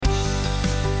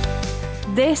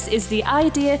This is the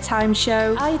Idea Time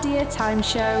Show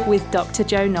with Dr.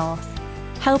 Joe North,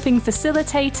 helping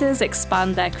facilitators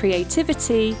expand their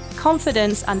creativity,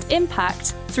 confidence and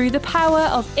impact through the power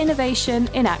of innovation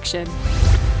in action.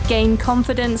 Gain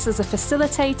confidence as a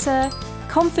facilitator,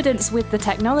 confidence with the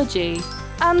technology,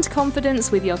 and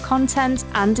confidence with your content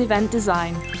and event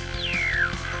design.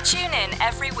 Tune in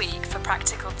every week for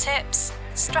practical tips,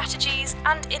 strategies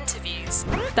and interviews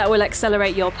that will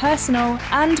accelerate your personal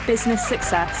and business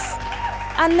success.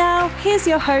 And now, here's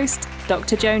your host,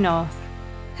 Dr. Joe North.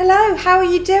 Hello, how are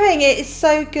you doing? It is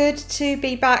so good to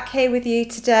be back here with you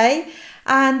today.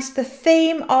 And the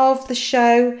theme of the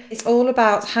show is all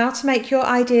about how to make your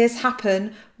ideas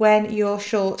happen when you're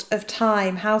short of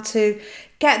time, how to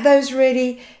get those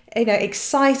really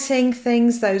exciting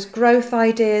things, those growth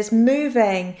ideas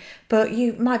moving, but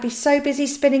you might be so busy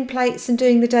spinning plates and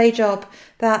doing the day job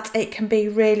that it can be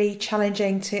really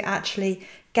challenging to actually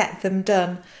get them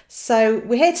done. So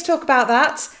we're here to talk about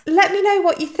that. Let me know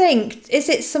what you think. Is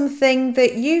it something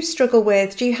that you struggle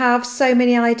with? Do you have so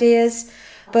many ideas,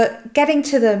 but getting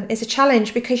to them is a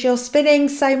challenge because you're spinning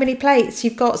so many plates?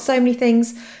 You've got so many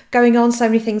things going on, so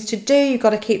many things to do. You've got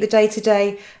to keep the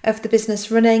day-to-day of the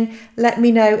business running. Let me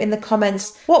know in the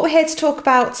comments. What we're here to talk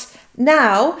about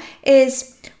now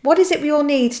is what is it we all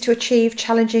need to achieve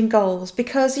challenging goals?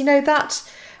 Because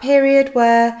that period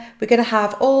where we're going to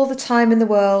have all the time in the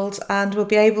world and we'll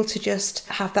be able to just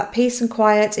have that peace and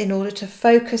quiet in order to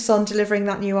focus on delivering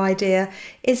that new idea.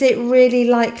 Is it really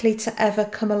likely to ever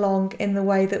come along in the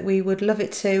way that we would love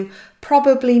it to?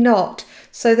 Probably not.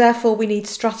 So therefore we need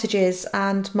strategies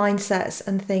and mindsets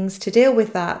and things to deal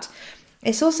with that.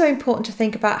 It's also important to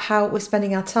think about how we're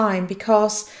spending our time,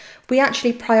 because we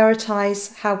actually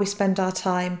prioritise how we spend our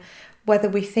time, whether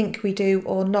we think we do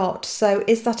or not. So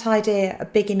is that idea a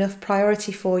big enough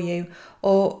priority for you,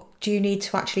 or do you need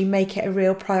to actually make it a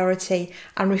real priority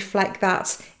and reflect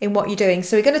that in what you're doing?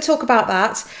 So we're going to talk about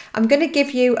that. I'm going to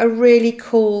give you a really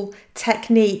cool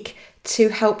technique to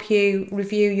help you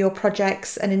review your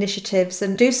projects and initiatives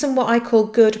and do some what I call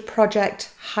good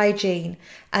project hygiene.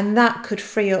 And that could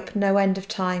free up no end of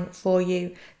time for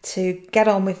you to get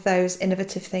on with those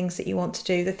innovative things that you want to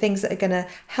do, the things that are going to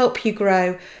help you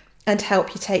grow and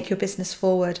help you take your business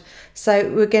forward.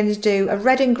 So we're going to do a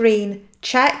red and green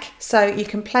check, so you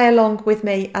can play along with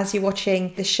me as you're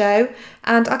watching the show,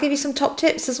 and I'll give you some top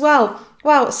tips as well.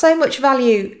 Wow, so much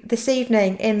value this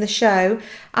evening in the show.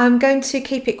 I'm going to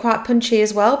keep it quite punchy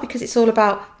as well because it's all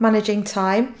about managing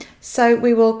time. So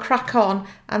we will crack on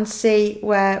and see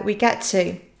where we get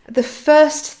to. The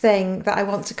first thing that I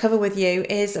want to cover with you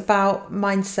is about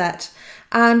mindset.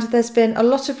 And there's been a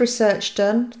lot of research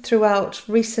done throughout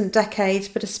recent decades,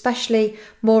 but especially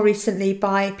more recently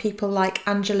by people like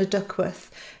Angela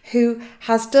Duckworth, who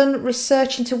has done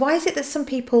research into why is it that some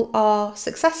people are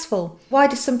successful? Why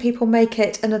do some people make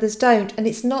it and others don't? And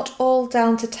it's not all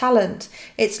down to talent.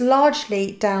 It's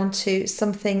largely down to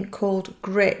something called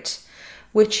grit,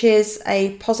 which is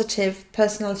a positive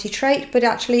personality trait, but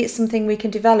actually it's something we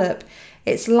can develop.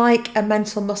 It's like a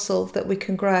mental muscle that we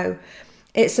can grow.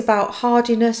 It's about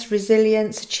hardiness,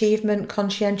 resilience, achievement,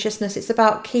 conscientiousness. It's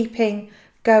about keeping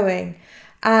going.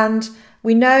 And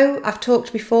we know, I've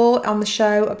talked before on the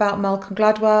show about Malcolm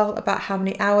Gladwell, about how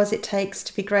many hours it takes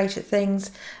to be great at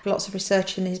things. Lots of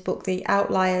research in his book, The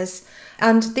Outliers.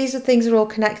 And these things are all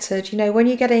connected. When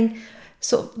you're getting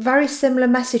sort of very similar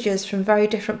messages from very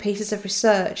different pieces of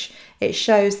research, it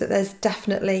shows that there's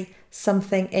definitely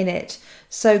something in it.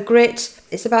 So grit,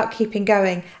 it's about keeping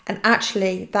going, and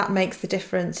actually that makes the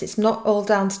difference. It's not all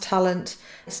down to talent.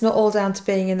 It's not all down to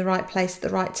being in the right place at the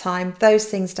right time. Those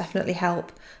things definitely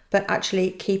help, but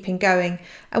actually keeping going.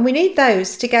 And we need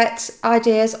those to get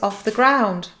ideas off the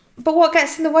ground. But what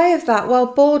gets in the way of that? Well,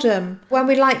 boredom. When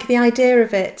we like the idea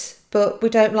of it, but we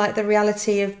don't like the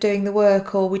reality of doing the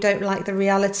work, or we don't like the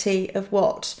reality of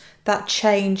what that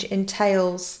change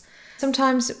entails.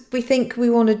 Sometimes we think we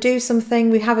want to do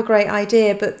something, we have a great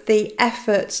idea, but the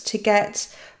effort to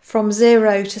get from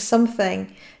zero to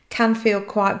something can feel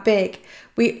quite big.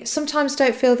 We sometimes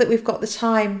don't feel that we've got the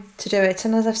time to do it.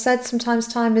 And as I've said, sometimes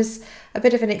time is a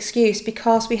bit of an excuse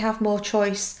because we have more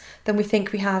choice than we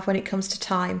think we have when it comes to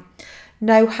time.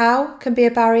 Know-how can be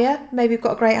a barrier. Maybe we've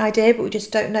got a great idea, but we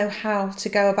just don't know how to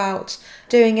go about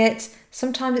doing it.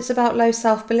 Sometimes it's about low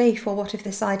self-belief, or what if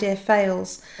this idea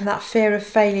fails? And that fear of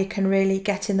failure can really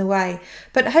get in the way.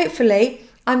 But hopefully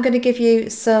I'm going to give you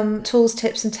some tools,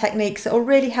 tips and techniques that will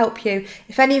really help you.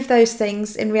 If any of those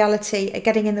things in reality are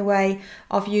getting in the way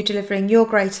of you delivering your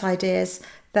great ideas,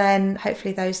 then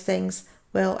hopefully those things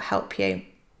will help you.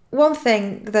 One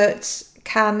thing that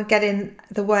can get in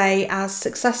the way as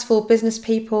successful business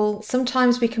people.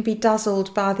 Sometimes we can be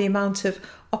dazzled by the amount of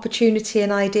opportunity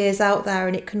and ideas out there,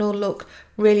 and it can all look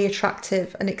really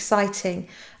attractive and exciting.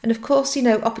 And of course,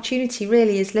 opportunity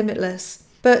really is limitless.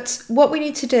 But what we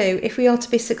need to do if we are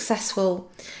to be successful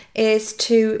is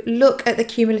to look at the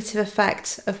cumulative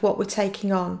effect of what we're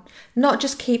taking on, not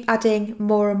just keep adding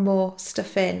more and more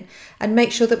stuff in, and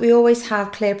make sure that we always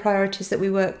have clear priorities that we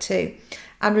work to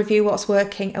and review what's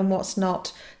working and what's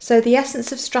not. So the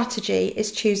essence of strategy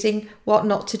is choosing what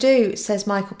not to do, says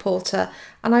Michael Porter,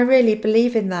 and I really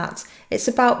believe in that. It's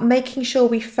about making sure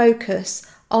we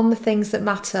focus on the things that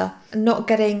matter and not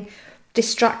getting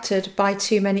distracted by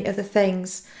too many other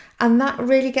things. And that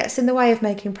really gets in the way of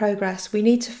making progress. We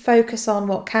need to focus on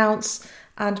what counts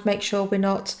and make sure we're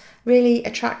not really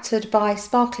attracted by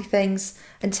sparkly things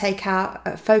and take our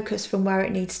focus from where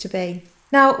it needs to be.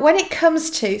 Now, when it comes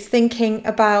to thinking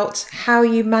about how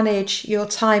you manage your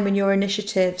time and your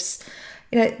initiatives,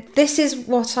 this is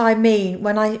what I mean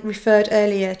when I referred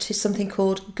earlier to something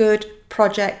called good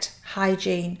project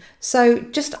hygiene. So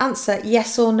just answer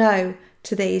yes or no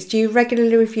to these. Do you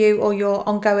regularly review all your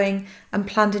ongoing and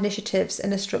planned initiatives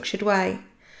in a structured way?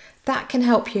 That can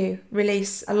help you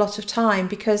release a lot of time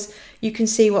because you can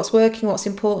see what's working, what's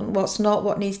important, what's not,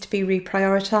 what needs to be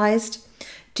reprioritised.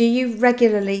 Do you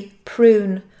regularly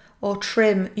prune or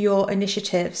trim your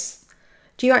initiatives?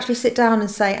 Do you actually sit down and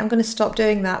say, I'm going to stop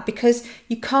doing that? Because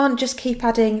you can't just keep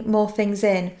adding more things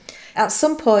in. At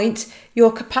some point,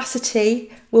 your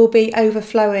capacity will be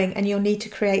overflowing and you'll need to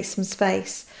create some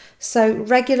space. So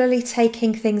regularly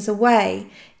taking things away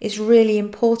is really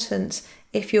important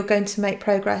if you're going to make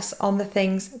progress on the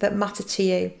things that matter to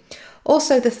you.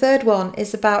 Also, the third one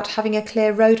is about having a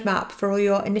clear roadmap for all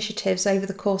your initiatives over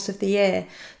the course of the year.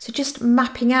 So just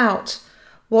mapping out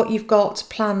what you've got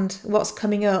planned, what's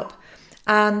coming up,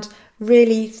 and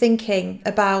really thinking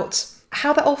about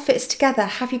how that all fits together.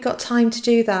 Have you got time to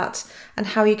do that? And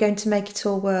how are you going to make it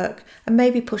all work? And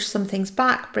maybe push some things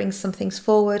back, bring some things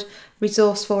forward,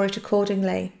 resource for it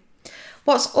accordingly.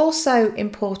 What's also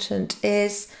important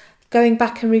is going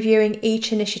back and reviewing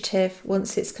each initiative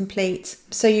once it's complete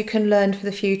so you can learn for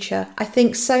the future. I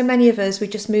think so many of us, we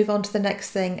just move on to the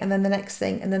next thing and then the next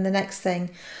thing and then the next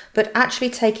thing. But actually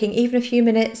taking even a few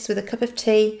minutes with a cup of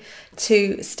tea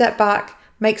to step back,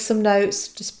 make some notes,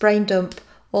 just brain dump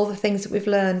all the things that we've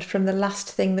learned from the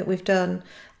last thing that we've done.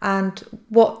 And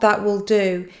what that will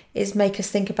do is make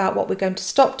us think about what we're going to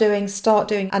stop doing, start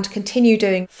doing, and continue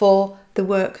doing for the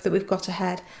work that we've got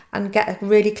ahead, and get a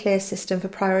really clear system for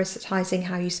prioritising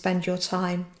how you spend your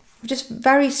time. Just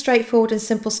very straightforward and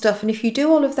simple stuff. And if you do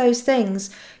all of those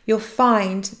things, you'll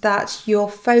find that your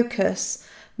focus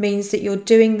means that you're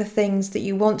doing the things that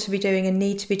you want to be doing and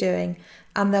need to be doing,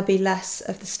 and there'll be less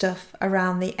of the stuff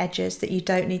around the edges that you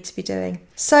don't need to be doing.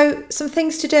 So some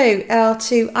things to do are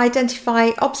to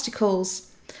identify obstacles,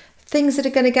 things that are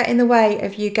going to get in the way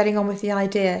of you getting on with the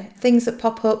idea, things that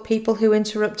pop up, people who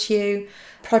interrupt you,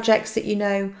 projects that you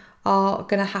know are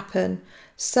going to happen.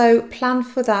 So plan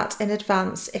for that in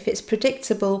advance. If it's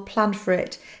predictable, plan for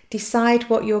it. Decide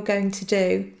what you're going to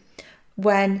do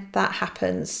when that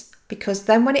happens. Because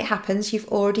then when it happens, you've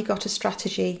already got a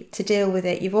strategy to deal with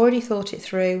it. You've already thought it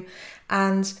through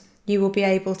and you will be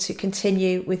able to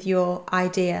continue with your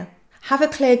idea. Have a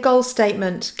clear goal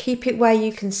statement. Keep it where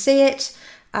you can see it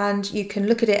and you can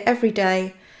look at it every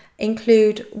day.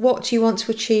 Include what you want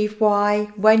to achieve, why,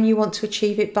 when you want to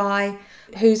achieve it by,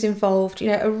 who's involved.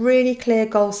 A really clear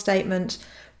goal statement.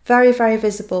 Very, very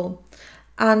visible.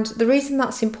 And the reason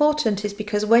that's important is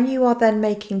because when you are then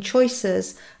making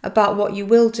choices about what you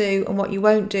will do and what you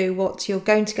won't do, what you're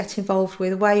going to get involved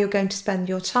with, where you're going to spend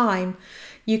your time,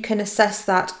 you can assess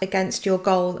that against your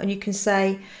goal and you can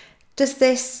say, does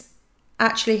this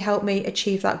actually help me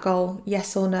achieve that goal?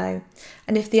 Yes or no?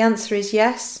 And if the answer is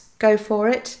yes, go for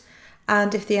it.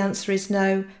 And if the answer is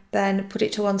no, then put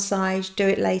it to one side, do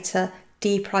it later,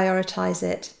 deprioritise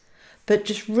it. But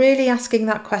just really asking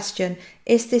that question,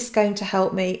 is this going to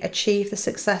help me achieve the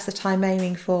success that I'm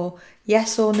aiming for?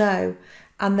 Yes or no?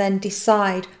 And then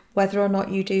decide whether or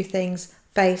not you do things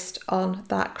based on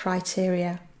that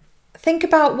criteria. Think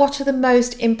about what are the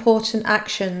most important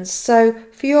actions. So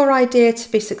for your idea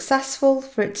to be successful,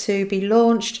 for it to be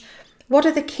launched, what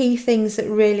are the key things that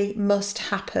really must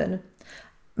happen?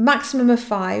 Maximum of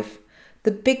 5,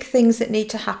 the big things that need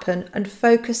to happen, and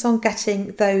focus on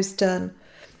getting those done.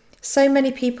 So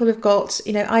many people have got,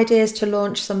 ideas to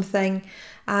launch something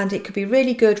and it could be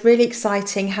really good, really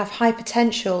exciting, have high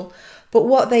potential, But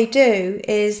what they do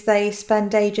is they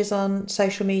spend ages on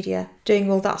social media doing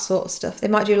all that sort of stuff. They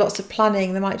might do lots of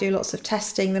planning, they might do lots of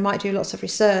testing, they might do lots of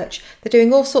research. They're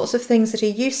doing all sorts of things that are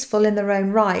useful in their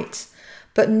own right,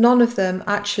 but none of them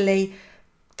actually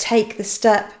take the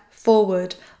step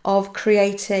forward of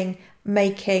creating,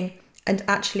 making, and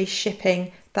actually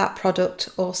shipping that product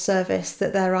or service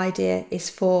that their idea is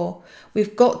for.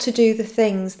 We've got to do the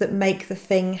things that make the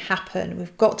thing happen.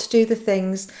 We've got to do the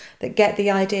things that get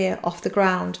the idea off the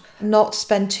ground, not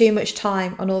spend too much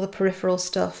time on all the peripheral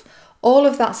stuff. All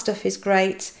of that stuff is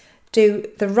great. Do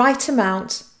the right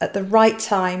amount at the right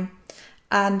time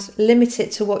and limit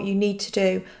it to what you need to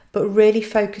do, but really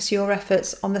focus your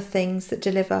efforts on the things that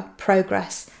deliver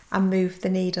progress and move the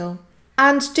needle.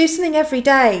 And do something every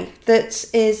day that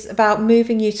is about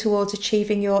moving you towards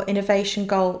achieving your innovation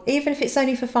goal, even if it's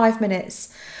only for 5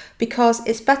 minutes, because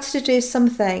it's better to do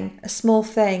something, a small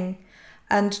thing,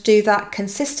 and do that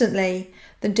consistently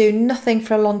than do nothing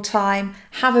for a long time,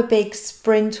 have a big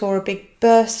sprint or a big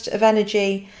burst of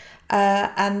energy,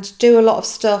 and do a lot of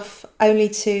stuff only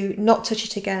to not touch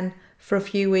it again for a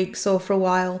few weeks or for a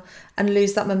while and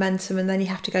lose that momentum, and then you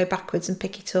have to go backwards and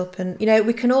pick it up. And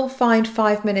we can all find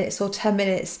 5 minutes or 10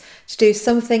 minutes to do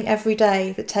something every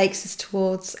day that takes us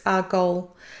towards our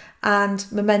goal, and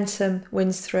momentum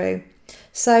wins through.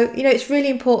 So it's really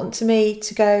important to me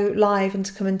to go live and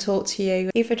to come and talk to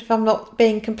you, even if I'm not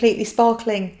being completely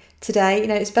sparkling today.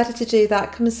 It's better to do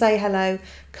that. Come and say hello,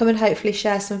 come and hopefully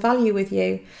share some value with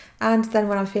you. And then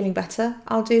when I'm feeling better,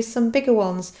 I'll do some bigger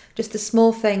ones. Just the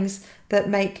small things that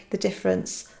make the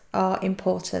difference are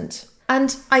important.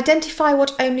 And identify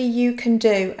what only you can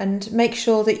do and make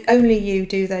sure that only you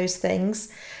do those things.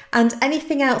 And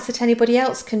anything else that anybody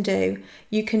else can do,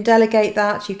 you can delegate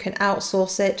that, you can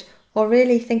outsource it, or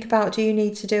really think about, do you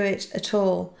need to do it at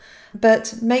all?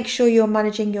 But make sure you're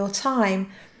managing your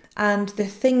time, and the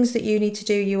things that you need to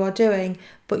do you are doing,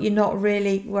 but you're not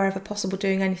really, wherever possible,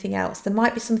 doing anything else. There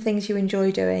might be some things you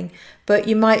enjoy doing, but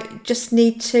you might just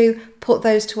need to put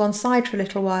those to one side for a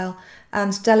little while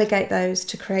and delegate those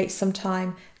to create some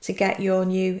time to get your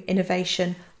new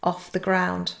innovation off the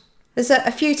ground. There's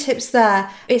a few tips there.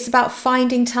 It's about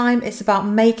finding time, it's about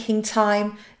making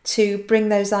time to bring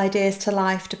those ideas to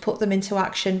life, to put them into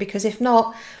action, because if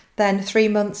not, then 3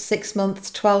 months, 6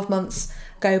 months, 12 months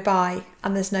go by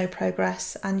and there's no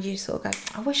progress, and you sort of go,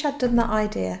 I wish I'd done that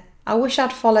idea. I wish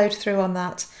I'd followed through on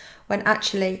that, when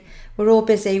actually we're all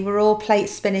busy, we're all plate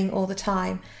spinning all the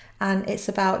time, and it's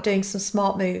about doing some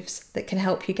smart moves that can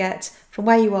help you get from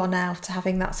where you are now to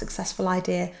having that successful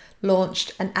idea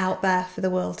launched and out there for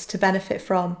the world to benefit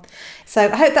from. So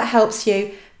I hope that helps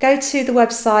you. Go to the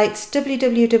website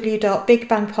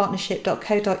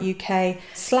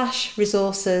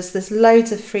www.bigbangpartnership.co.uk/resources. There's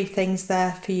loads of free things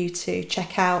there for you to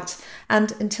check out.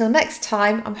 And until next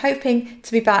time, I'm hoping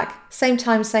to be back same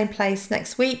time, same place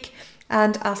next week,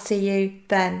 and I'll see you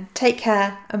then. Take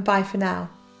care and bye for now.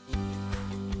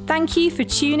 Thank you for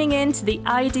tuning in to the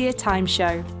Idea Time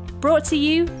Show, brought to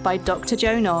you by Dr.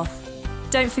 Jo North.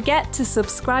 Don't forget to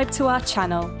subscribe to our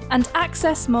channel and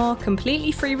access more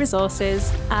completely free resources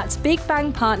at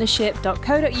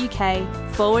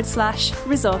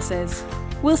bigbangpartnership.co.uk/resources.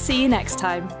 We'll see you next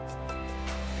time.